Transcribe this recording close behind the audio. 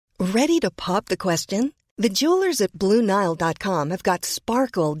Ready to pop the question? The jewelers at BlueNile.com have got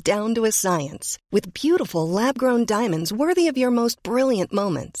sparkle down to a science with beautiful lab-grown diamonds worthy of your most brilliant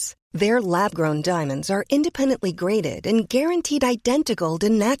moments. Their lab-grown diamonds are independently graded and guaranteed identical to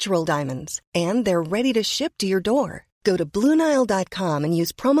natural diamonds, and they're ready to ship to your door. Go to BlueNile.com and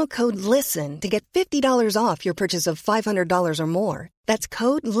use promo code LISTEN to get $50 off your purchase of $500 or more. That's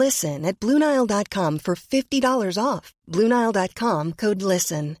code LISTEN at BlueNile.com for $50 off. BlueNile.com, code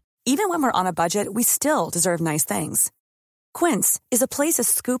LISTEN. Even when we're on a budget, we still deserve nice things. Quince is a place to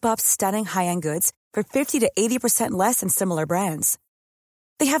scoop up stunning high-end goods for 50 to 80% less than similar brands.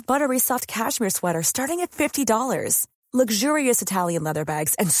 They have buttery soft cashmere sweaters starting at $50, luxurious Italian leather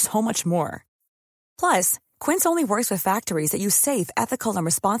bags, and so much more. Plus, Quince only works with factories that use safe, ethical, and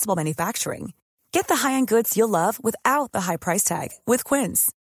responsible manufacturing. Get the high-end goods you'll love without the high price tag with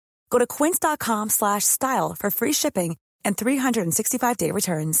Quince. Go to quince.com/style for free shipping and 365-day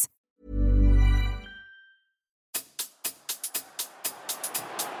returns.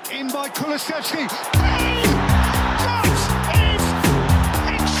 In by Kulusevski. Oh, that is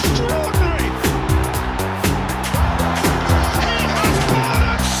extraordinary. He has gone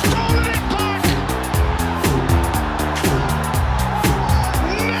and stolen it back.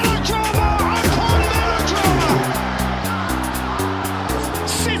 Melodrama upon melodrama.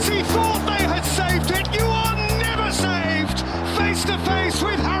 City thought they had saved it. You are never saved. Face to face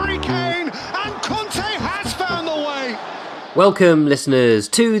with Harry Kane, and Conte has found the way. Welcome, listeners,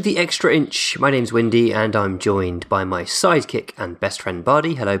 to The Extra Inch. My name's Windy, and I'm joined by my sidekick and best friend,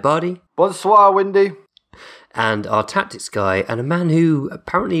 Bardi. Hello, Bardi. Bonsoir, Windy. And our tactics guy, and a man who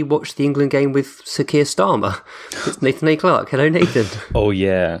apparently watched the England game with Sir Keir Starmer. It's Nathan A. Clark. Hello, Nathan. Oh,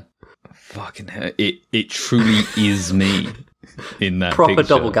 yeah. Fucking hell. It truly is me in that proper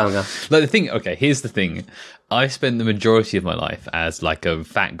picture. doppelganger. Like, the thing, okay, here's the thing. I spent the majority of my life as like a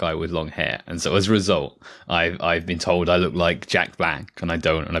fat guy with long hair, and so as a result, I've been told I look like Jack Black, and I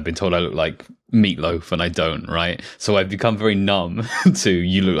don't, and I've been told I look like Meatloaf, and I don't, right? So I've become very numb to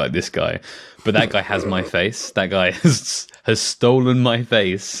you look like this guy, but that guy has my face. That guy has stolen my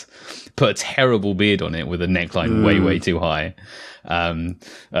face, put a terrible beard on it with a neckline way too high,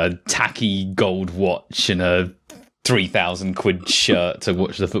 a tacky gold watch, and a 3,000 quid shirt to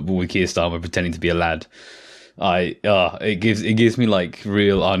watch the football with Keir Starmer pretending to be a lad. It gives me like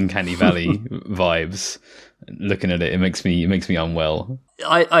real Uncanny Valley vibes. Looking at it, it makes me unwell.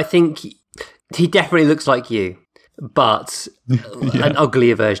 I think he definitely looks like you, but an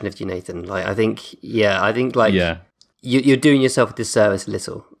uglier version of you, Nathan. Like I think you're doing yourself a disservice a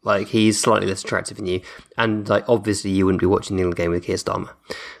little. Like he's slightly less attractive than you, and like obviously you wouldn't be watching the England game with Keir Starmer.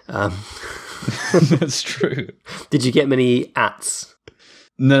 That's true. Did you get many ats?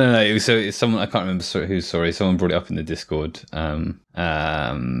 No. It's someone I can't remember who. Sorry, someone brought it up in the Discord. And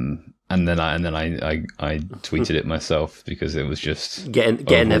then I tweeted it myself because it was just getting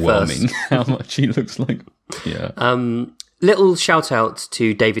there first. How much he looks like. Yeah. Little shout out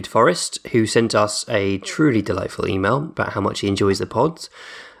to David Forrest, who sent us a truly delightful email about how much he enjoys the pods.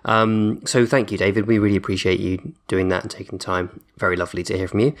 So thank you, David. We really appreciate you doing that and taking time. Very lovely to hear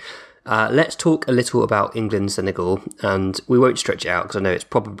from you. Let's talk a little about England-Senegal, and we won't stretch it out because I know it's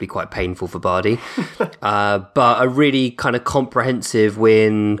probably quite painful for Bardi, but a really kind of comprehensive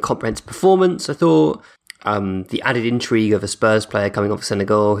performance, I thought. The added intrigue of a Spurs player coming off of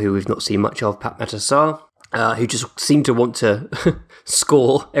Senegal, who we've not seen much of, Pape Matar Sarr, who just seemed to want to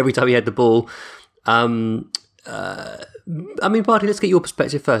score every time he had the ball. I mean, Bardi, let's get your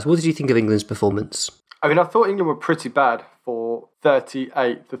perspective first. What did you think of England's performance? I mean, I thought England were pretty bad for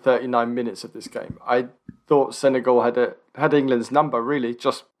 38 to 39 minutes of this game. I thought Senegal had England's number, really.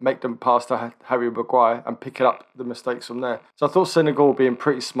 Just make them pass to Harry Maguire and pick up the mistakes from there. So I thought Senegal were being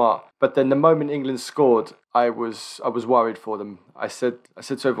pretty smart. But then the moment England scored, I was worried for them. I said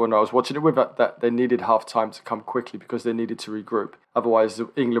to everyone I was watching it with that they needed half time to come quickly because they needed to regroup. Otherwise,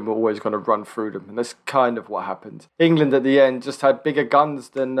 England were always going to run through them, and that's kind of what happened. England at the end just had bigger guns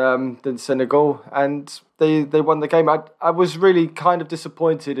than Senegal, and they won the game. I was really kind of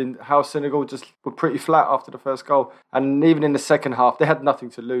disappointed in how Senegal just were pretty flat after the first goal, and even in the second half, they had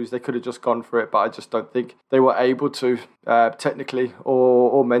nothing to lose. They could have just gone for it, but I just don't think they were able to technically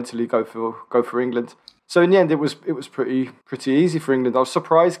or mentally go for England. So in the end, it was pretty easy for England. I was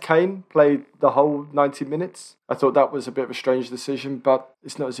surprised Kane played the whole 90 minutes. I thought that was a bit of a strange decision, but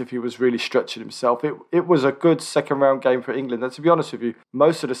it's not as if he was really stretching himself. It was a good second round game for England. And to be honest with you,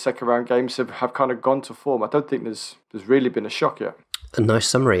 most of the second round games have kind of gone to form. I don't think there's really been a shock yet. a nice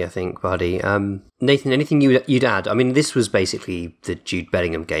summary, I think, Buddy. Nathan, anything you'd add? I mean, this was basically the Jude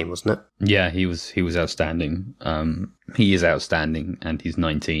Bellingham game, wasn't it? Yeah, he was outstanding. He is outstanding, and he's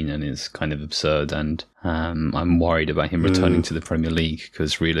 19, and is kind of absurd. And I'm worried about him returning to the Premier League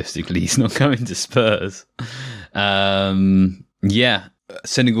because realistically, he's not going to Spurs.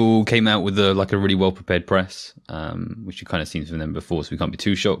 Senegal came out with a really well prepared press, which you've kind of seen from them before, so we can't be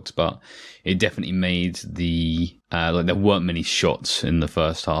too shocked. But it definitely made there weren't many shots in the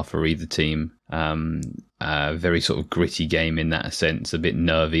first half for either team. Very sort of gritty game in that sense, a bit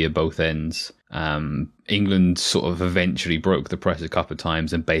nervy at both ends. England sort of eventually broke the press a couple of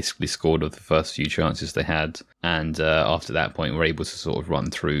times and basically scored off the first few chances they had. And after that point, were able to sort of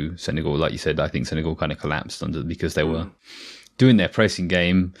run through Senegal. Like you said, I think Senegal kind of collapsed because they were doing their pressing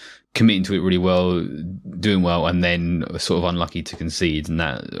game, committing to it really well, doing well, and then sort of unlucky to concede, and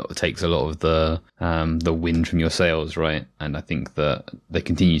that takes a lot of the wind from your sails, right? And I think that they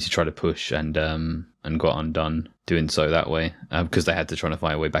continue to try to push and got undone doing so that way because they had to try to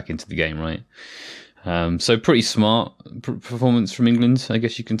find a way back into the game, right? So pretty smart performance from England, I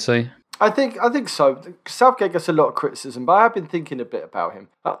guess you can say. I think so. Southgate gets a lot of criticism, but I have been thinking a bit about him.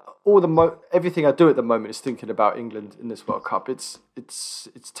 Everything I do at the moment is thinking about England in this World Cup. It's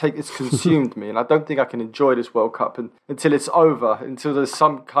consumed me, and I don't think I can enjoy this World Cup until it's over, until there's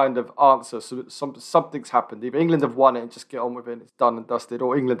some kind of answer. So something's happened. Either England have won it and just get on with it, and it's done and dusted,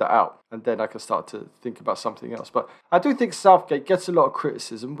 or England are out, and then I can start to think about something else. But I do think Southgate gets a lot of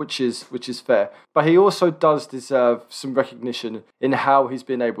criticism, which is fair. But he also does deserve some recognition in how he's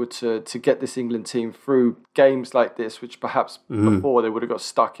been able to get this England team through games like this, which perhaps before they would have got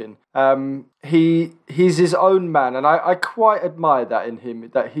stuck in. He's his own man, and I quite admire that in him,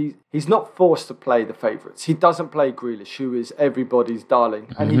 that he's not forced to play the favourites. He doesn't play Grealish, who is everybody's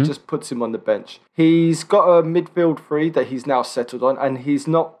darling, and he just puts him on the bench. He's got a midfield three that he's now settled on, and he's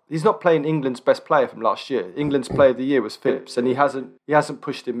not playing England's best player from last year. England's player of the year was Phillips, and he hasn't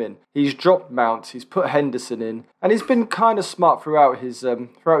pushed him in. He's dropped Mount, he's put Henderson in, and he's been kind of smart throughout his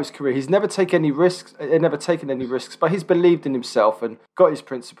career. He's never taken any risks, but he's believed in himself and got his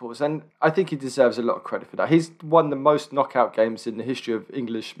principles, and I think he deserves a lot of credit for that. He's won the most knockout games in the history of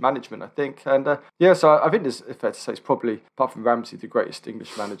English management, I think, and so I think it's fair to say it's probably, apart from Ramsey, the greatest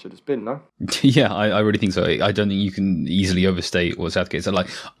English manager there's been, no? Yeah, I really think so. I don't think you can easily overstate what Southgate's done.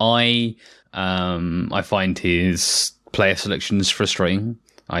 I find his player selections frustrating.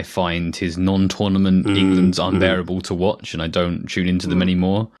 I find his non-tournament England's unbearable to watch, and I don't tune into them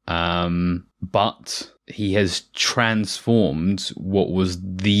anymore. But he has transformed what was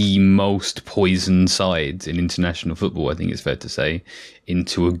the most poisoned side in international football, I think it's fair to say,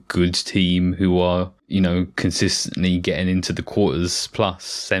 into a good team who are, consistently getting into the quarters plus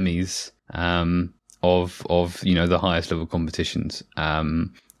semis of the highest level competitions.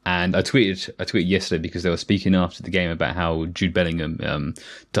 And I tweeted yesterday because they were speaking after the game about how Jude Bellingham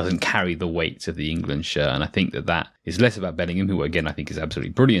doesn't carry the weight of the England shirt. And I think that is less about Bellingham, who again I think is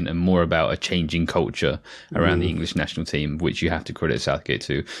absolutely brilliant, and more about a changing culture around the English national team, which you have to credit Southgate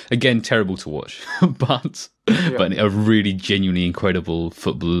to. Again, terrible to watch, but a really genuinely incredible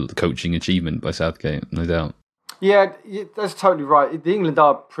football coaching achievement by Southgate, no doubt. Yeah, that's totally right. The England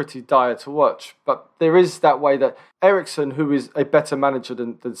are pretty dire to watch, but there is that way that Eriksson, who is a better manager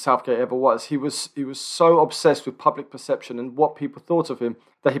than Southgate ever was, he was so obsessed with public perception and what people thought of him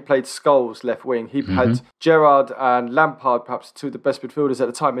that he played Scholes left wing. He had Gerrard and Lampard, perhaps two of the best midfielders at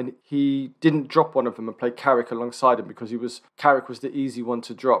the time, and he didn't drop one of them and play Carrick alongside him because Carrick was the easy one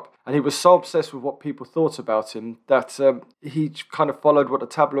to drop. And he was so obsessed with what people thought about him that he kind of followed what the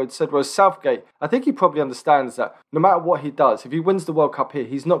tabloid said. Whereas Southgate, I think he probably understands that no matter what he does, if he wins the World Cup here,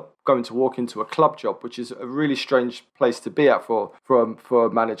 he's not going to walk into a club job, which is a really strange place to be at for a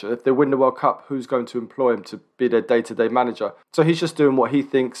manager. If they win the World Cup, who's going to employ him to be their day-to-day manager? So he's just doing what he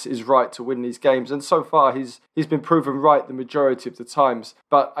thinks is right to win these games, and so far he's been proven right the majority of the times.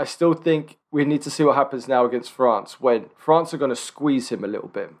 But I still think we need to see what happens now against France, when France are going to squeeze him a little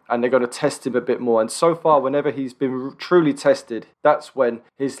bit and they're going to test him a bit more. And so far, whenever he's been truly tested, that's when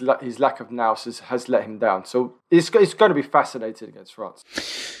his lack of nous has let him down. So it's going to be fascinating against France.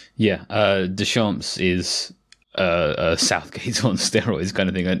 Yeah, Deschamps is Southgate on steroids kind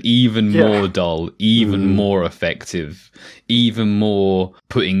of thing, and even more dull, even more effective, even more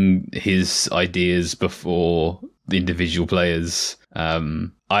putting his ideas before the individual players.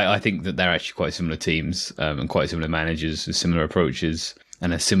 I think that they're actually quite similar teams and quite similar managers with similar approaches.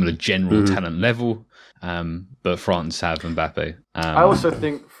 and a similar general talent level. But France have Mbappe. I also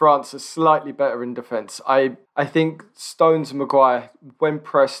think France is slightly better in defence. I think Stones and Maguire, when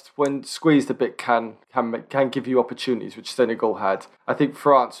pressed, when squeezed a bit, can give you opportunities, which Senegal had. I think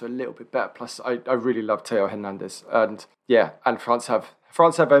France are a little bit better. Plus, I really love Theo Hernandez, and France have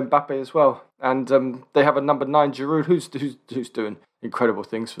Mbappe as well, and they have a number 9 Giroud who's doing incredible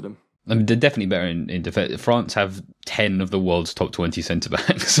things for them. I mean, they're definitely better in defence. France have 10 of the world's top 20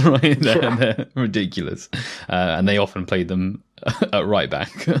 centre-backs, right? They're ridiculous. And they often play them at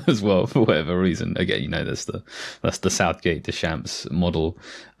right-back as well, for whatever reason. Again, that's the Southgate Deschamps model.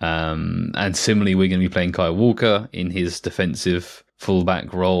 And similarly, we're going to be playing Kyle Walker in his defensive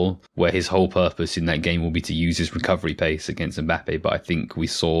fullback role, where his whole purpose in that game will be to use his recovery pace against Mbappe. But I think we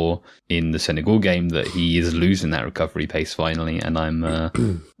saw in the Senegal game that he is losing that recovery pace finally, and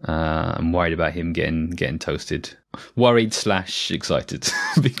I'm worried about him getting toasted. Worried / excited.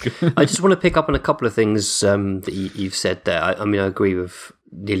 I just want to pick up on a couple of things that you've said there. I mean, I agree with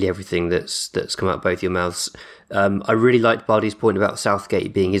nearly everything that's come out of both your mouths. I really liked Bardi's point about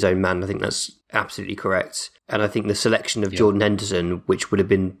Southgate being his own man. I think that's absolutely correct. And I think the selection of Jordan Henderson, which would have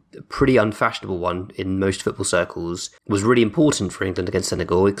been a pretty unfashionable one in most football circles, was really important for England against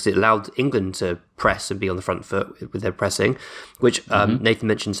Senegal because it allowed England to press and be on the front foot with their pressing, which Nathan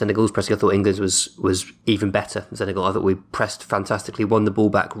mentioned Senegal's pressing. I thought England's was even better than Senegal. I thought we pressed fantastically, won the ball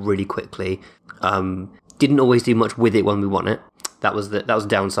back really quickly. Didn't always do much with it when we won it. That was the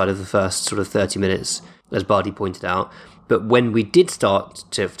downside of the first sort of 30 minutes, as Bardi pointed out. But when we did start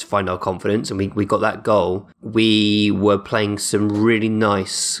to find our confidence and we got that goal, we were playing some really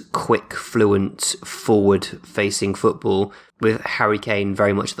nice, quick, fluent, forward-facing football with Harry Kane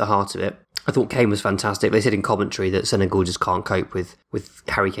very much at the heart of it. I thought Kane was fantastic. They said in commentary that Senegal just can't cope with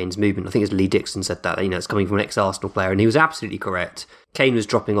Harry Kane's movement. I think it's Lee Dixon said that. It's coming from an ex-Arsenal player, and he was absolutely correct. Kane was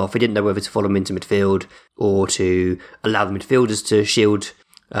dropping off. He didn't know whether to follow him into midfield or to allow the midfielders to shield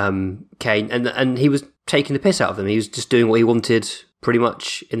Kane, and he was taking the piss out of them. He was just doing what he wanted pretty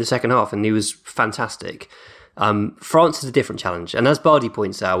much in the second half, and he was fantastic. France is a different challenge, and as Bardi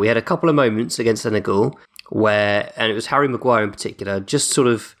points out, we had a couple of moments against Senegal where, and it was Harry Maguire in particular, just sort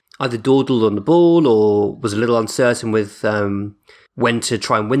of either dawdled on the ball or was a little uncertain with when to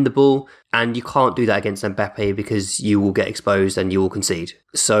try and win the ball, and you can't do that against Mbappe because you will get exposed and you will concede.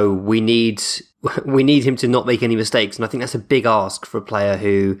 So we need him to not make any mistakes, and I think that's a big ask for a player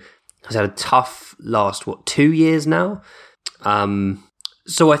who has had a tough last 2 years now.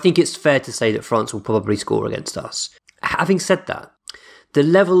 So I think it's fair to say that France will probably score against us. Having said that, the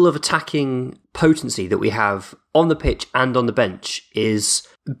level of attacking potency that we have on the pitch and on the bench is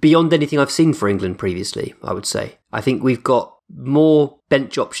beyond anything I've seen for England previously, I would say. I think we've got more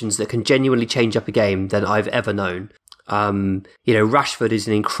bench options that can genuinely change up a game than I've ever known. Rashford is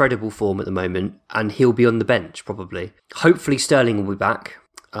in incredible form at the moment, and he'll be on the bench probably. Hopefully Sterling will be back.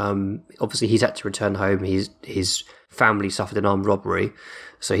 Obviously he's had to return home. His family suffered an armed robbery,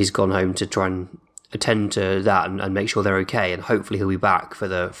 so he's gone home to try and attend to that and make sure they're okay, and hopefully he'll be back for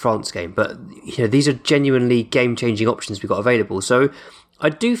the France game. But these are genuinely game-changing options we've got available. So I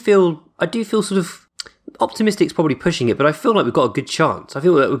do feel sort of optimistic is probably pushing it, but I feel like we've got a good chance. I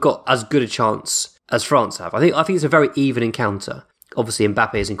feel like we've got as good a chance as France have. I think it's a very even encounter. Obviously,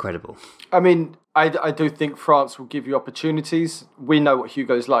 Mbappe is incredible. I mean, I do think France will give you opportunities. We know what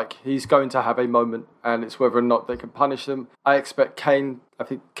Hugo's like. He's going to have a moment, and it's whether or not they can punish them. I expect Kane. I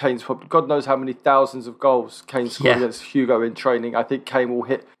think Kane's probably, God knows how many thousands of goals Kane scored against Hugo in training. I think Kane will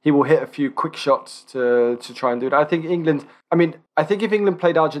hit a few quick shots to try and do that. I think England, I think if England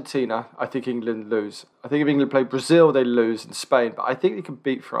played Argentina, I think England lose. I think if England played Brazil, they lose, and Spain. But I think they can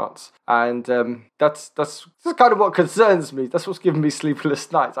beat France. And that's kind of what concerns me. That's what's giving me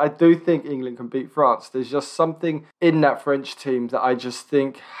sleepless nights. I do think England can beat France. There's just something in that French team that I just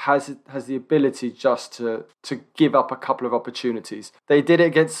think has the ability just to give up a couple of opportunities. They did it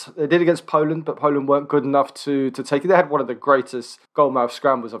against Poland, but Poland weren't good enough to take it. They had one of the greatest goal-mouth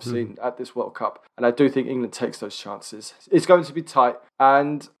scrambles I've seen at this World Cup. And I do think England takes those chances. It's going to be tight.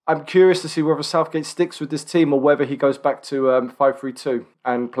 And I'm curious to see whether Southgate sticks with this team or whether he goes back to 5-3-2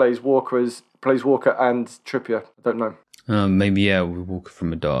 and plays Walker and Trippier. I don't know. Maybe, Walker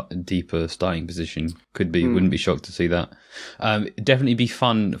from a deeper starting position. Could be. Wouldn't be shocked to see that. Definitely be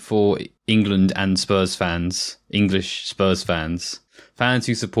fun for England and Spurs fans, English Spurs fans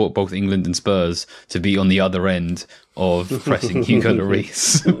who support both England and Spurs to be on the other end of pressing Hugo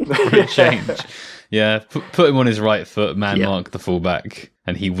Lloris for a change. Yeah, put him on his right foot, mark the fullback.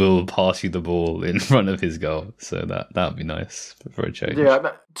 and he will pass you the ball in front of his goal. So that would be nice for a change.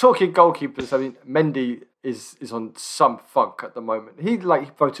 Yeah, talking goalkeepers, I mean, Mendy is on some funk at the moment. He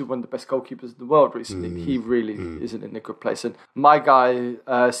voted one of the best goalkeepers in the world recently. He really isn't in a good place. And my guy,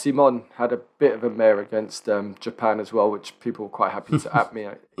 Simon, had a bit of a mare against Japan as well, which people were quite happy to at me.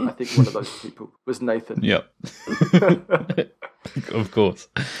 I think one of those people was Nathan. Yep. Of course.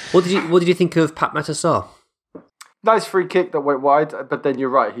 What did you think of Pat Matasar? Nice free kick that went wide, but then you're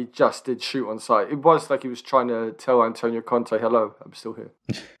right, he just did shoot on sight. It was like he was trying to tell Antonio Conte, hello, I'm still here.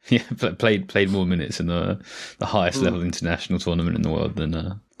 Yeah, played more minutes in the highest level international tournament in the world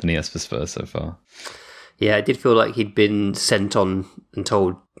than he has for Spurs so far. Yeah, it did feel like he'd been sent on and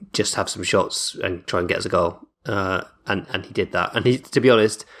told just have some shots and try and get us a goal. And he did that. And to be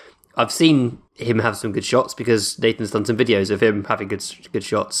honest, I've seen him have some good shots because Nathan's done some videos of him having good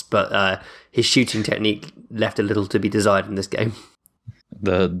shots, but his shooting technique left a little to be desired in this game.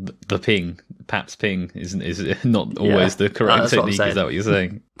 The ping, Pap's ping, is not always the correct technique. Is that what you're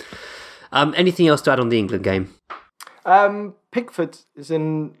saying? Anything else to add on the England game? Pickford is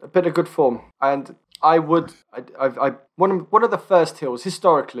in a bit of good form, and one of the first hills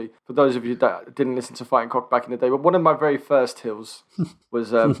historically, for those of you that didn't listen to Fighting Cock back in the day, but one of my very first hills was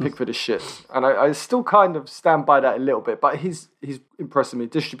Pickford is shit, and I still kind of stand by that a little bit. But he's impressing me.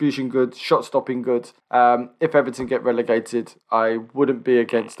 Distribution good, shot stopping good. If Everton get relegated, I wouldn't be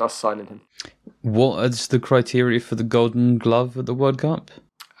against us signing him. What is the criteria for the Golden Glove at the World Cup?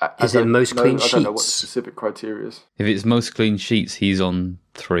 Is it most clean sheets? I don't know what the specific criteria is. If it's most clean sheets, he's on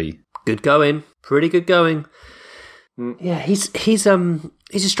 3. Good going, pretty good going. Yeah, he's a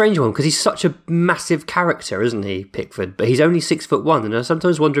strange one because he's such a massive character, isn't he, Pickford? But he's only 6'1", and I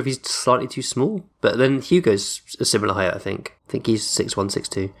sometimes wonder if he's slightly too small. But then Hugo's a similar height, I think. I think he's 6'1",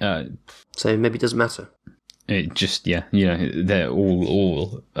 6'2". So maybe it doesn't matter. It just, they're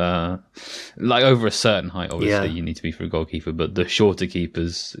all like over a certain height, obviously, you need to be for a goalkeeper, but the shorter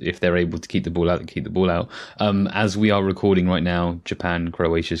keepers, if they're able to keep the ball out, they keep the ball out. As we are recording right now,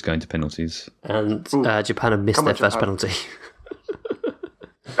 Croatia is going to penalties. And Japan have missed their first penalty.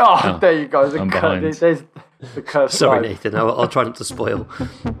 There you go. There's the curse. Sorry, Nathan, I'll try not to spoil.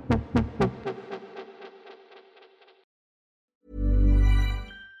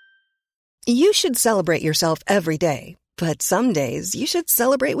 You should celebrate yourself every day, but some days you should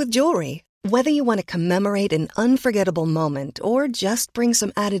celebrate with jewelry. Whether you want to commemorate an unforgettable moment or just bring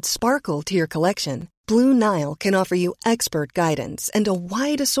some added sparkle to your collection, Blue Nile can offer you expert guidance and a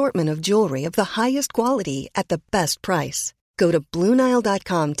wide assortment of jewelry of the highest quality at the best price. Go to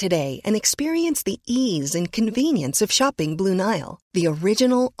BlueNile.com today and experience the ease and convenience of shopping Blue Nile, the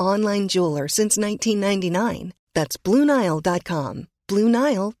original online jeweler since 1999. That's BlueNile.com.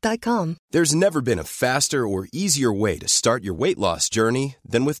 BlueNile.com. There's never been a faster or easier way to start your weight loss journey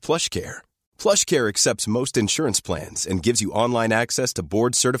than with PlushCare. PlushCare accepts most insurance plans and gives you online access to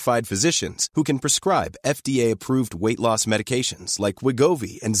board-certified physicians who can prescribe FDA-approved weight loss medications like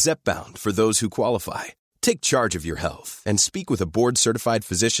Wegovy and Zepbound for those who qualify. Take charge of your health and speak with a board-certified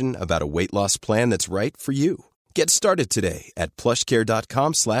physician about a weight loss plan that's right for you. Get started today at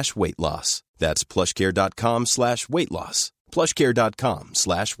plushcare.com/weight loss. That's plushcare.com/weight loss.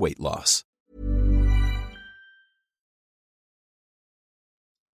 plushcare.com/weight loss.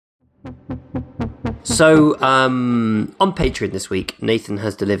 So, on Patreon this week, Nathan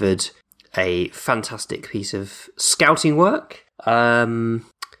has delivered a fantastic piece of scouting work. In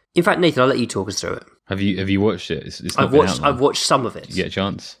fact, Nathan, I'll let you talk us through it. Have you watched it? It's I've watched some of it. Did you get a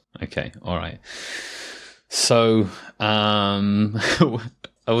chance? Okay, all right. So,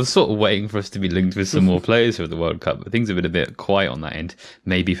 I was sort of waiting for us to be linked with some more players for the World Cup, but things have been a bit quiet on that end.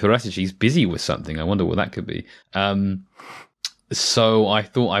 Maybe Parasic's busy with something. I wonder what that could be. So I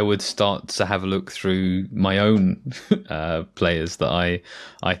thought I would start to have a look through my own players that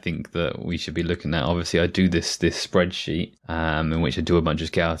I think that we should be looking at. Obviously, I do this spreadsheet in which I do a bunch of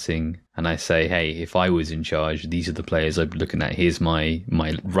scouting, and I say, hey, if I was in charge, these are the players I'd be looking at. Here's my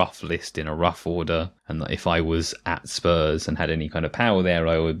rough list in a rough order. And if I was at Spurs and had any kind of power there,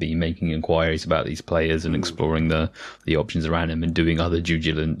 I would be making inquiries about these players and exploring the options around them and doing other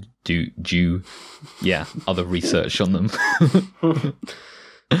other research on them.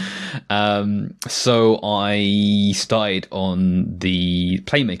 So I started on the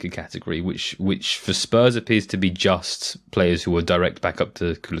playmaker category, which for Spurs appears to be just players who are direct back up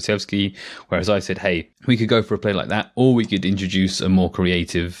to Kulusevski. Whereas I said, hey, we could go for a player like that, or we could introduce a more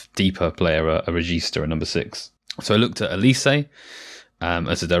creative, deeper player, a regista, a number 6. So I looked at Elise,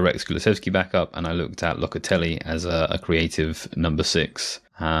 as a direct Kulusevski backup, and I looked at Locatelli as a creative number 6.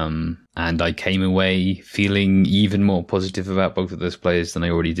 And I came away feeling even more positive about both of those players than I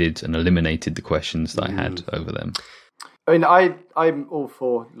already did, and eliminated the questions that I had over them. I mean, I'm all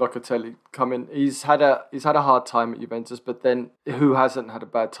for Locatelli coming. He's had a hard time at Juventus, but then who hasn't had a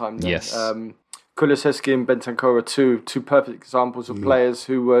bad time there? Yes. Kulusevski and Bentancur are two perfect examples of players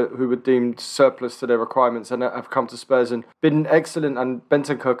who were deemed surplus to their requirements and have come to Spurs and been excellent. And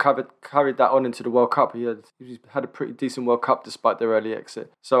Bentancur carried that on into the World Cup. He had a pretty decent World Cup despite their early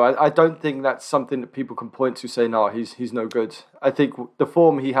exit. So I don't think that's something that people can point to saying, no, he's no good. I think the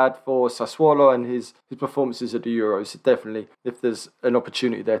form he had for Sassuolo and his performances at the Euros, definitely, if there's an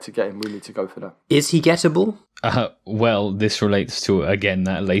opportunity there to get him, we need to go for that. Is he gettable? Well, this relates to, again,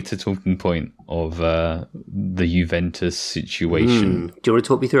 that later talking point of the Juventus situation. Do you want to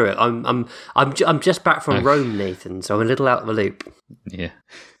talk me through it? I'm just back from Rome, Nathan, so I'm a little out of the loop. Yeah,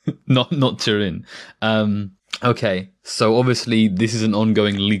 not Turin. Okay, so obviously this is an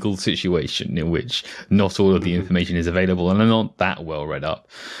ongoing legal situation in which not all of the information is available, and I'm not that well read up.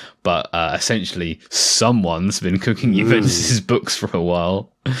 But essentially, someone's been cooking Juventus's books for a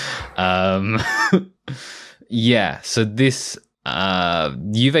while. Yeah, so this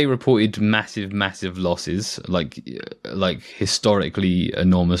Juve reported massive losses, like historically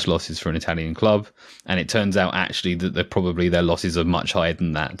enormous losses for an Italian club, and it turns out actually that their losses are much higher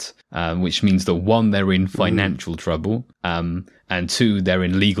than that, which means that 1, they're in financial trouble, and 2, they're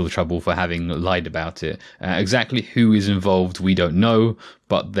in legal trouble for having lied about it. Exactly who is involved, we don't know,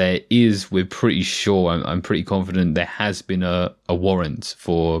 but we're pretty sure, I'm pretty confident there has been a warrant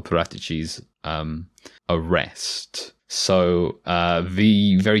for Paratici's arrest. So,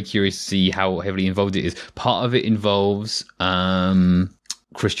 very curious to see how heavily involved it is. Part of it involves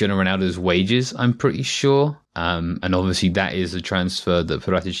Cristiano Ronaldo's wages, I'm pretty sure. And obviously that is a transfer that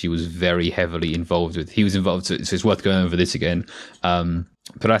Paratici was very heavily involved with. He was involved, so it's worth going over this again.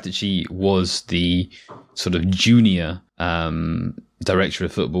 Paratici was the sort of junior director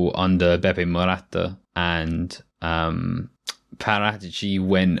of football under Beppe Marotta, and Paratici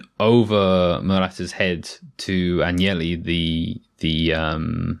went over Morata's head to Agnelli, the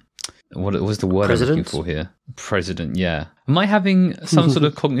what was the word President? I'm looking for here? President, yeah. Am I having some sort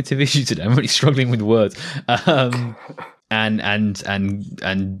of cognitive issue today? I'm really struggling with words. And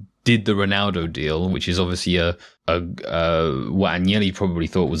did the Ronaldo deal, which is obviously what Agnelli probably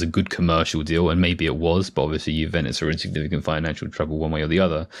thought was a good commercial deal, and maybe it was, but obviously Juventus are in significant financial trouble one way or the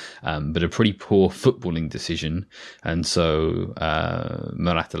other, but a pretty poor footballing decision, and so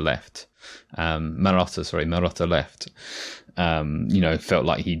Marotta left. Marotta left. Felt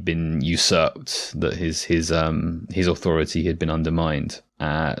like he'd been usurped, that his authority had been undermined.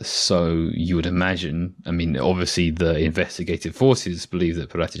 So you would imagine, I mean, obviously the investigative forces believe that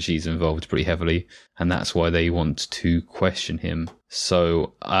Paratici is involved pretty heavily, and that's why they want to question him.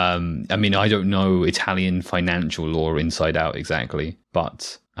 So, I mean, I don't know Italian financial law inside out exactly,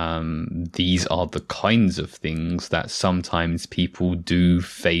 but these are the kinds of things that sometimes people do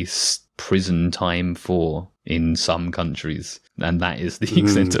face prison time for in some countries, and that is the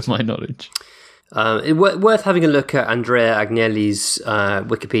extent of my knowledge. Worth having a look at Andrea Agnelli's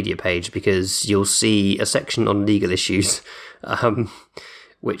Wikipedia page, because you'll see a section on legal issues,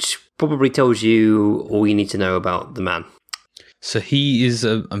 which probably tells you all you need to know about the man. So he is,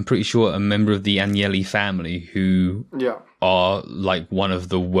 I'm pretty sure, a member of the Agnelli family, who are like one of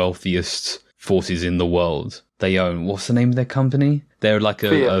the wealthiest forces in the world. They own, what's the name of their company? They're like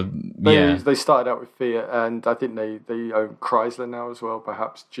They started out with Fiat, and I think they own Chrysler now as well,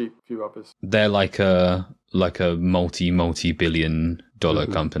 perhaps Jeep, a few others. They're like a multi-billion dollar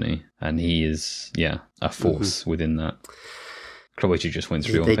company, and he is a force within that. Croatia just went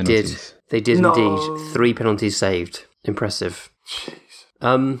through on penalties. They did indeed. 3 penalties saved. Impressive.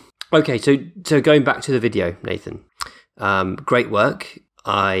 Jeez. Okay, so going back to the video, Nathan. Great work.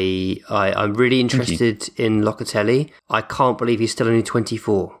 I'm really interested in Locatelli. I can't believe he's still only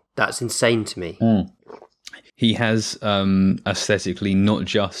 24. That's insane to me. He has aesthetically, not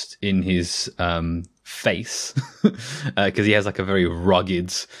just in his face, because he has like a very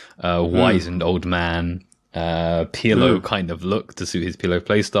rugged, wizened old man, Pirlo kind of look to suit his Pirlo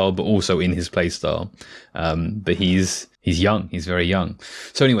playstyle, but also in his playstyle. But he's young. He's very young.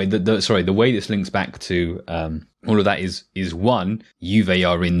 So anyway, the way this links back to all of that is one, Juve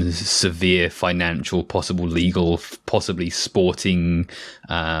are in severe financial, possible legal, possibly sporting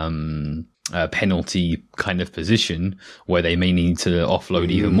penalty kind of position where they may need to offload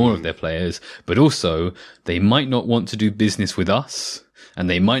even more of their players, but also they might not want to do business with us. and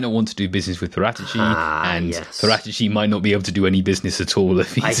they might not want to do business with Paratici, and yes. Paratici might not be able to do any business at all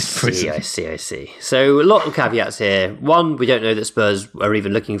if he's in prison. I see. So a lot of caveats here. One, we don't know that Spurs are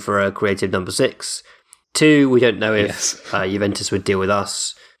even looking for a creative number 6. 2, we don't know if Juventus would deal with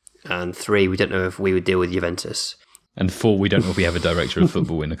us. And 3, we don't know if we would deal with Juventus. And 4, we don't know if we have a director of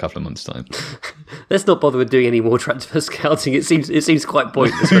football in a couple of months' time. Let's not bother with doing any more transfer scouting. It seems quite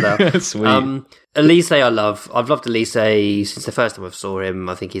pointless for now. Sweet. Elise, I love. I've loved Elise since the first time I saw him.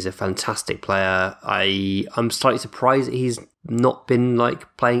 I think he's a fantastic player. I'm slightly surprised that he's not been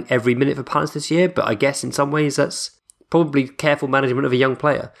playing every minute for Palace this year, but I guess in some ways that's probably careful management of a young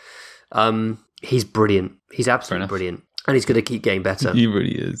player. He's brilliant. He's absolutely brilliant. And he's going to keep getting better. He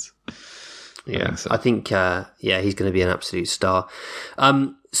really is. Yeah, I think he's going to be an absolute star.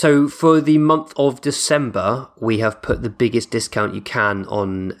 So for the month of December, we have put the biggest discount you can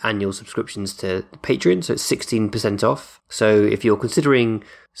on annual subscriptions to Patreon. So it's 16% off. So if you're considering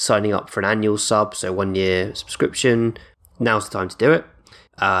signing up for an annual sub, so 1 year subscription, now's the time to do it.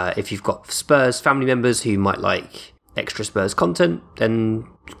 If you've got Spurs family members who might like extra Spurs content, then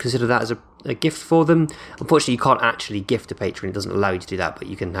consider that as a gift for them. Unfortunately, you can't actually gift a patron. It doesn't allow you to do that, but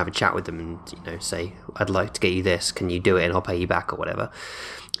you can have a chat with them and say, I'd like to get you this, can you do it, and I'll pay you back or whatever.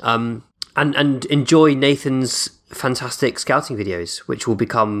 And enjoy Nathan's fantastic scouting videos, which will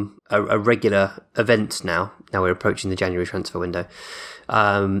become a regular event now we're approaching the January transfer window.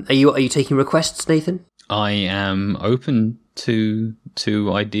 Are you taking requests, Nathan? I am open to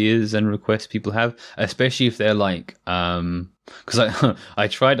ideas and requests people have, especially if they're because I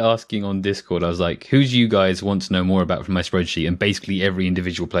tried asking on Discord. I was like, who do you guys want to know more about from my spreadsheet? And basically every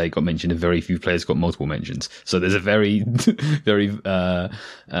individual player got mentioned and very few players got multiple mentions. So there's a very, very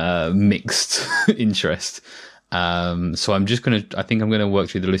mixed interest. So I'm going to work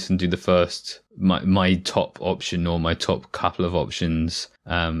through the list and do the first, my top option or my top couple of options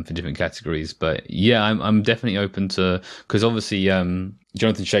for different categories. But yeah, I'm definitely open to, because obviously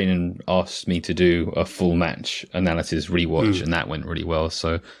Jonathan Shannon asked me to do a full match analysis rewatch, and that went really well.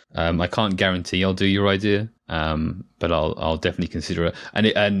 So I can't guarantee I'll do your idea, but I'll definitely consider it.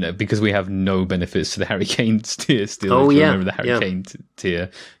 And because we have no benefits to the Harry Kane tier still, if you remember the Harry Kane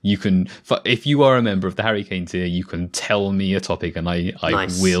tier, you can, if you are a member of the Harry Kane tier, you can tell me a topic and I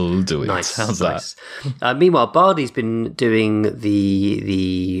will do it. Nice. How's that? Meanwhile, Bardi's been doing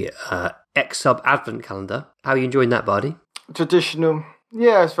the X-Sub Advent calendar. How are you enjoying that, Bardi? Traditional.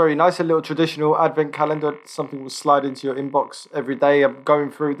 Yeah, it's very nice. A little traditional advent calendar. Something will slide into your inbox every day. I'm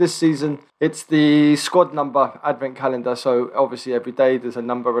going through this season. It's the squad number advent calendar. So obviously every day there's a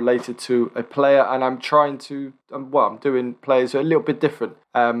number related to a player, and I'm trying to, I'm doing players who are a little bit different.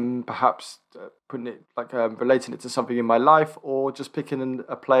 Perhaps putting it relating it to something in my life, or just picking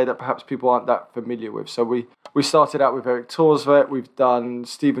a player that perhaps people aren't that familiar with. So we started out with Eric Torsvet. We've done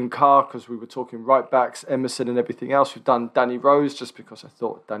Stephen Carr because we were talking right backs, Emerson and everything else. We've done Danny Rose just because I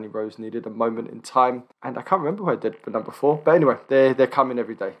thought Danny Rose needed a moment in time, and I can't remember who I did for number 4. But anyway, they're coming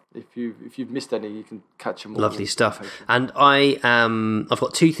every day. If you've missed any, you can catch them all. Lovely stuff. And I've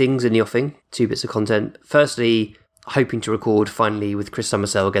got 2 things in the offing, 2 bits of content. Firstly, hoping to record finally with Chris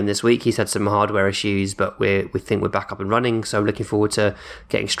Summersell again this week. He's had some hardware issues, but we think we're back up and running, so I'm looking forward to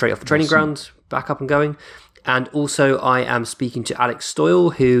getting straight off the training ground, back up and going. And also I am speaking to Alex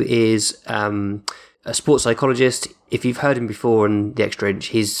Stoyle, who is a sports psychologist. If you've heard him before on the Extra Inch,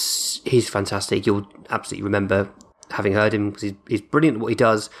 he's fantastic. You'll absolutely remember having heard him because he's brilliant at what he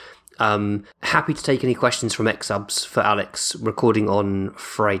does. Happy to take any questions from X-Subs for Alex, recording on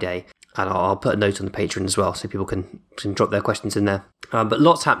Friday. And I'll put a note on the Patreon as well, so people can drop their questions in there. But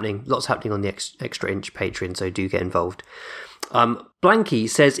lots happening on the Extra Inch Patreon, so do get involved. Blanky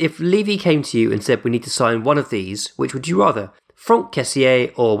says, if Levy came to you and said we need to sign one of these, which would you rather? Franck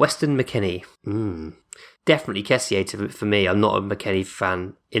Kessié or Weston McKennie? Definitely Kessié for me. I'm not a McKennie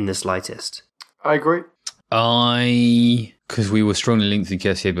fan in the slightest. I agree. Because we were strongly linked to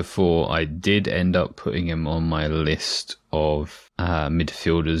Kessié before, I did end up putting him on my list of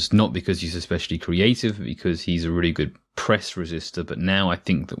midfielders, not because he's especially creative, but because he's a really good press resistor. But now I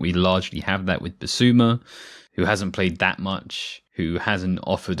think that we largely have that with Basuma, who hasn't played that much, who hasn't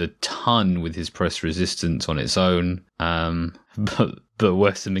offered a ton with his press resistance on its own. But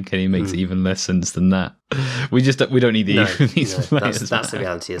Weston McKennie makes even less sense than that. We don't need these players. That's the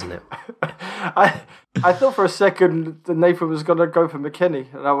reality, isn't it? I thought for a second that Nathan was going to go for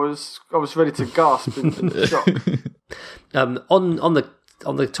McKennie, and I was ready to gasp in shock.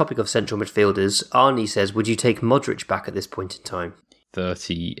 On the topic of central midfielders, Arnie says, would you take Modric back at this point in time?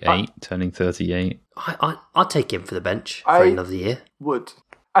 38, turning 38. I'd take him for the bench for another year. Would.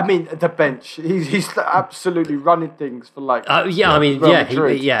 I mean, the bench. He's absolutely running things for like.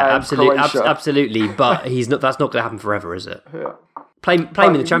 Absolutely. But he's not. That's not going to happen forever, is it? Yeah. Play him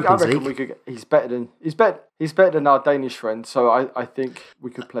in the Champions League. He's better than our Danish friend. So I think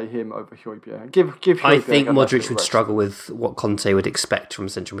we could play him over Højbjerg. Give Højbjerg. I think Modric would struggle with what Conte would expect from a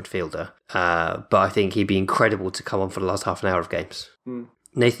central midfielder. But I think he'd be incredible to come on for the last half an hour of games.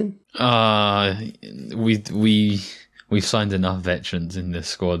 Nathan? We've signed enough veterans in this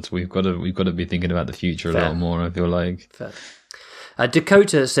squad. We've got to be thinking about the future a lot more. I feel like. Fair.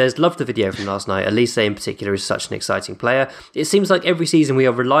 Dakota says, loved the video from last night. Elise in particular is such an exciting player. It seems like every season we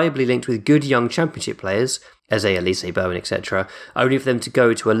are reliably linked with good young championship players, Eze, Elise, Bowen, etc., only for them to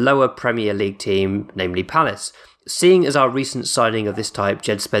go to a lower Premier League team, namely Palace. Seeing as our recent signing of this type,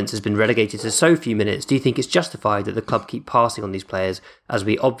 Jed Spence, has been relegated to so few minutes, do you think it's justified that the club keep passing on these players, as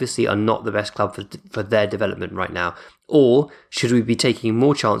we obviously are not the best club for their development right now? Or should we be taking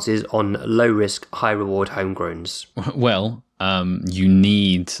more chances on low-risk, high-reward homegrowns? Well, you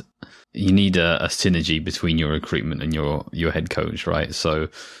need a synergy between your recruitment and your head coach, right? So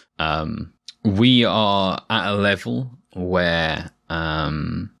we are at a level where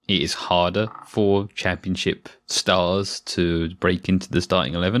it is harder for championship stars to break into the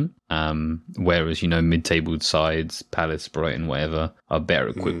starting 11, whereas mid-tabled sides, Palace, Brighton, whatever, are better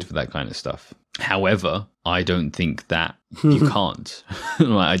equipped for that kind of stuff. However, I don't think that you can't.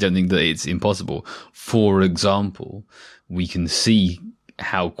 I don't think that it's impossible. For example, we can see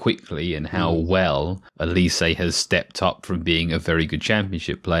how quickly and how well Elise has stepped up from being a very good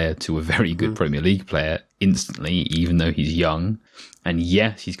championship player to a very good Premier League player instantly, even though he's young. And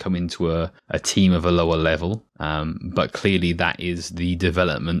yes, he's come into a team of a lower level, but clearly that is the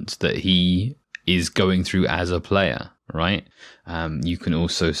development that he is going through as a player, right? You can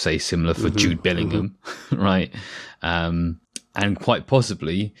also say similar for Jude Bellingham, right? And quite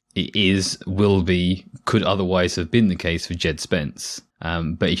possibly could otherwise have been the case for Jed Spence.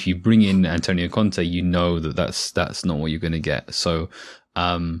 But if you bring in Antonio Conte, you know that's not what you're going to get. So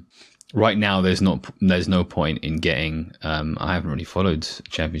right now, there's no point in getting. I haven't really followed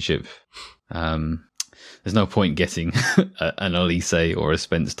Championship. There's no point getting an Elise or a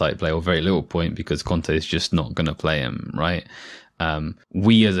Spence type player, or very little point, because Conte is just not going to play him, right?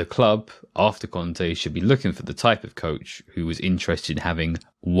 We as a club, after Conte, should be looking for the type of coach who was interested in having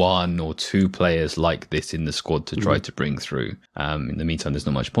one or two players like this in the squad to try to bring through. In the meantime, there's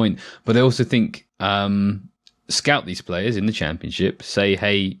not much point. But I also think scout these players in the Championship, say,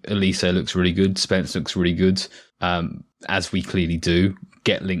 hey, Elise looks really good, Spence looks really good, as we clearly do,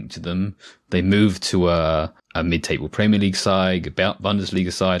 get linked to them. They move to a mid-table Premier League side, a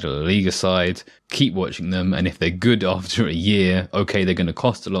Bundesliga side, or a Liga side. Keep watching them, and if they're good after a year, okay, they're going to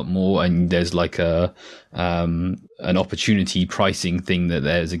cost a lot more, and there's like an opportunity pricing thing that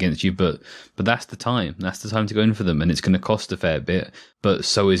there's against you. But that's the time. That's the time to go in for them, and it's going to cost a fair bit. But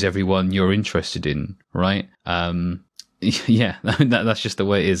so is everyone you're interested in, right? Yeah, that's just the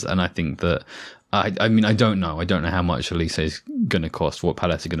way it is, and I think that. I mean, I don't know. I don't know how much Elise is going to cost, what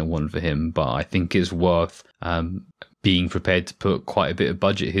Palace are going to want for him, but I think it's worth being prepared to put quite a bit of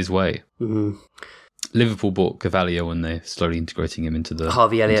budget his way. Mm-hmm. Liverpool bought Cavallio and they're slowly integrating him into the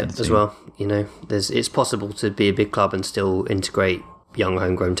Harvey Elliott as well. It's possible to be a big club and still integrate young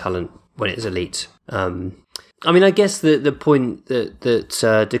homegrown talent when it's elite. I mean, I guess the point that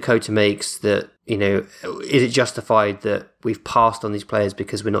Dakota makes, that, is it justified that we've passed on these players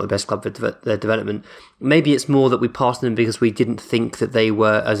because we're not the best club for their development? Maybe it's more that we passed them because we didn't think that they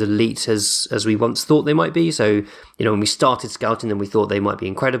were as elite as we once thought they might be. So, when we started scouting them, we thought they might be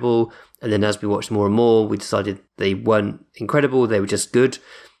incredible. And then as we watched more and more, we decided they weren't incredible. They were just good.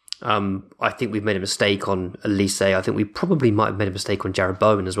 I think we've made a mistake on Elise. I think we probably might have made a mistake on Jared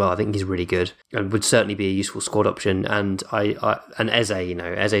Bowen as well. I think he's really good and would certainly be a useful squad option. And and Eze,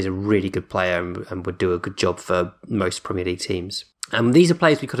 Eze is a really good player and would do a good job for most Premier League teams. And these are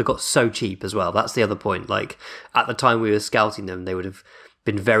players we could have got so cheap as well. That's the other point. Like, at the time we were scouting them, they would have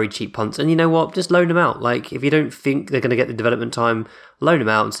been very cheap punts. And you know what? Just loan them out. Like, if you don't think they're going to get the development time, loan them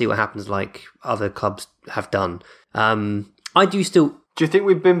out and see what happens, like other clubs have done. Do you think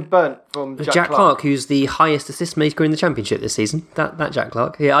we've been burnt from Jack Clarke, who's the highest assist maker in the Championship this season? That Jack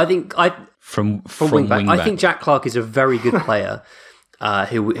Clarke. Yeah, I think from wing back. I think Jack Clarke is a very good player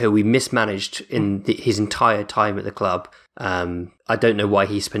who we mismanaged in his entire time at the club. I don't know why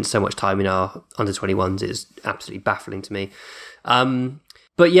he spent so much time in our under-21s. It's absolutely baffling to me.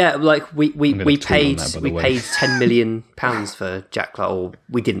 But yeah, like we paid £10 million for Jack Clarke, or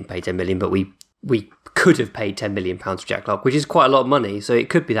we didn't pay 10 million, but we could have paid £10 million for Jack Clarke, which is quite a lot of money. So it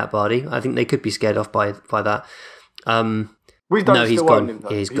could be that Bardi. I think they could be scared off by that. We don't No, he's still gone. own him, though.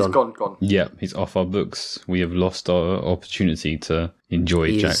 Yeah, he's gone. Yeah, he's off our books. We have lost our opportunity to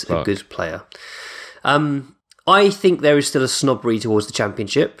enjoy Jack He's Clark. a good player. I think there is still a snobbery towards the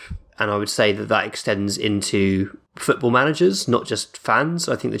Championship, and I would say that extends into football managers, not just fans.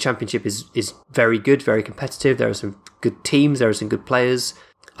 I think the Championship is very good, very competitive. There are some good teams, there are some good players.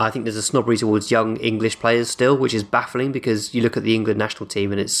 I think there's a snobbery towards young English players still, which is baffling because you look at the England national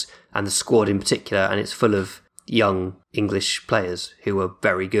team and the squad in particular, and it's full of young English players who are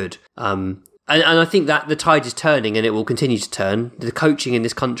very good. And I think that the tide is turning, and it will continue to turn. The coaching in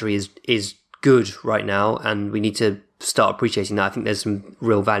this country is good right now, and we need to start appreciating that. I think there's some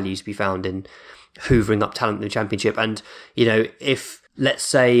real value to be found in hoovering up talent in the Championship. And if let's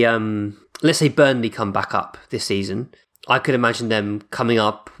say Burnley come back up this season, I could imagine them coming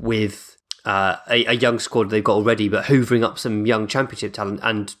up with a young squad they've got already, but hoovering up some young Championship talent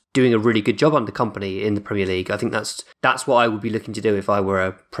and doing a really good job under Company in the Premier League. I think that's what I would be looking to do if I were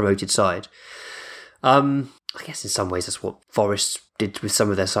a promoted side. I guess in some ways that's what Forest did with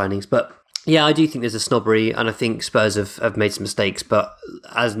some of their signings, but yeah, I do think there's a snobbery, and I think Spurs have made some mistakes, but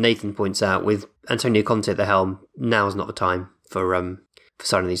as Nathan points out, with Antonio Conte at the helm, now's not the time for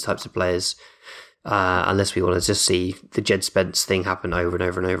signing these types of players. Unless we want to just see the Jed Spence thing happen over and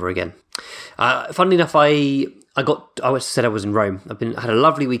over and over again. Funnily enough, I said I was in Rome. I had a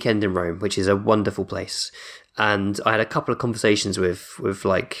lovely weekend in Rome, which is a wonderful place, and I had a couple of conversations with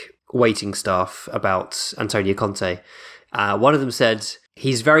like waiting staff about Antonio Conte. One of them said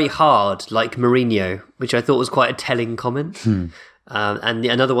he's very hard, like Mourinho, which I thought was quite a telling comment. And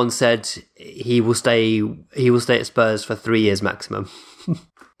another one said he will stay at Spurs for 3 years maximum.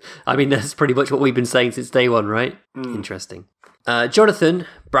 I mean, that's pretty much what we've been saying since day one, right? Interesting. Jonathan,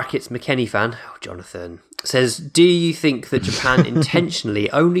 brackets McKennie fan, Jonathan, says, do you think that Japan intentionally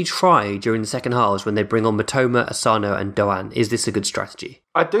only try during the second halves when they bring on Matoma, Asano and Doan? Is this a good strategy?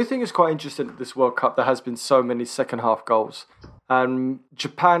 I do think it's quite interesting that this World Cup there has been so many second half goals. And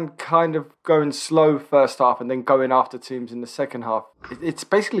Japan kind of going slow first half and then going after teams in the second half. It's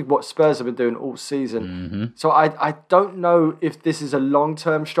basically what Spurs have been doing all season. Mm-hmm. So I don't know if this is a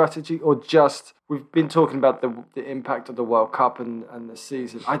long-term strategy or just... We've been talking about the impact of the World Cup and the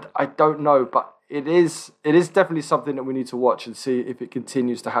season. I don't know, but it is definitely something that we need to watch and see if it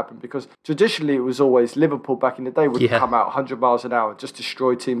continues to happen, because traditionally it was always Liverpool back in the day would come out 100 miles an hour, just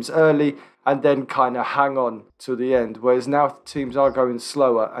destroy teams early and then kind of hang on to the end, whereas now teams are going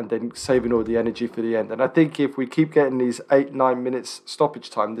slower and then saving all the energy for the end. And I think if we keep getting these 8-9 minutes stoppage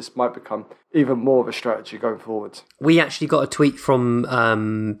time, this might become even more of a strategy going forward. We actually got a tweet from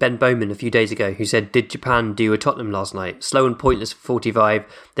Ben Bowman a few days ago who said, did Japan do a Tottenham last night? Slow and pointless for 45,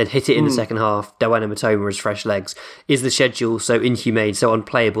 then hit it in the second half. Doan and Matoma as fresh legs. Is the schedule so inhumane, so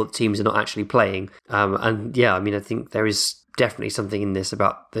unplayable that teams are not actually playing? And yeah, I mean, I think there is definitely something in this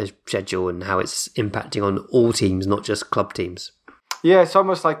about the schedule and how it's impacting on all teams, not just club teams. Yeah, it's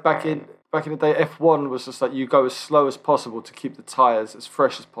almost like back in the day, F1 was just like you go as slow as possible to keep the tyres as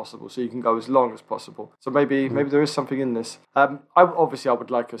fresh as possible, so you can go as long as possible. So maybe there is something in this. I would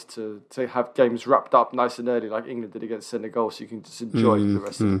like us to have games wrapped up nice and early, like England did against Senegal, so you can just enjoy the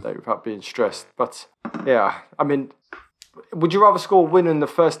rest of the day without being stressed. But yeah, I mean, would you rather score a win in the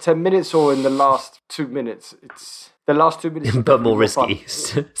first 10 minutes or in the last 2 minutes? It's the last 2 minutes, but more risky,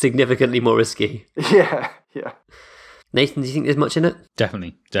 significantly more risky. Yeah. Nathan, do you think there's much in it?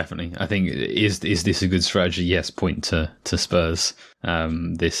 Definitely. I think, is this a good strategy? Yes, point to Spurs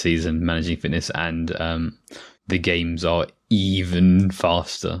this season, managing fitness, and the games are even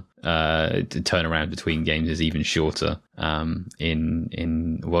faster. To turn around between games is even shorter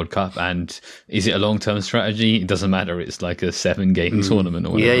in World Cup. And is it a long-term strategy? It doesn't matter. It's like a 7-game tournament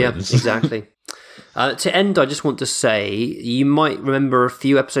or whatever. Yeah, exactly. To end, I just want to say, you might remember a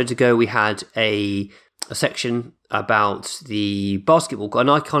few episodes ago we had a section about the basketball, an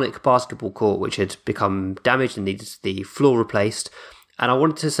iconic basketball court which had become damaged and needed the floor replaced. And I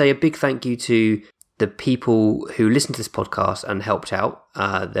wanted to say a big thank you to the people who listened to this podcast and helped out.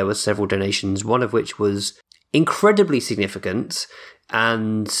 There were several donations, one of which was incredibly significant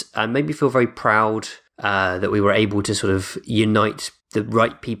and made me feel very proud that we were able to sort of unite the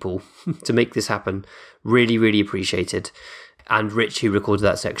right people to make this happen. Really, really appreciated. And Rich, who recorded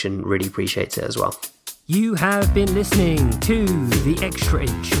that section, really appreciates it as well. You have been listening to The Extra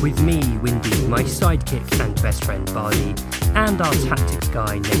Inch with me, Windy, my sidekick and best friend, Bardi, and our tactics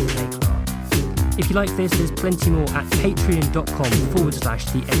guy, Nathan A. Clark. If you like this, there's plenty more at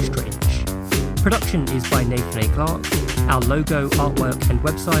patreon.com/The Extra Inch. Production is by Nathan A. Clark. Our logo, artwork and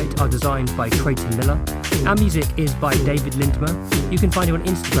website are designed by Trayton Miller. Our music is by David Lindmer. You can find him on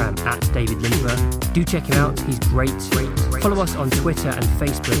Instagram at David Lindmer. Do check him out, he's great. Follow us on Twitter and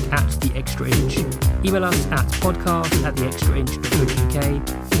Facebook at The Extra Inch. Email us at podcast@theextrainch.co.uk.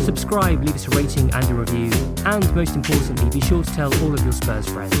 Subscribe, leave us a rating and a review. And most importantly, be sure to tell all of your Spurs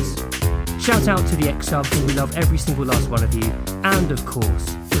friends. Shout out to the X-Subs, we love every single last one of you. And of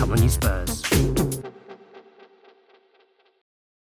course, come on you Spurs.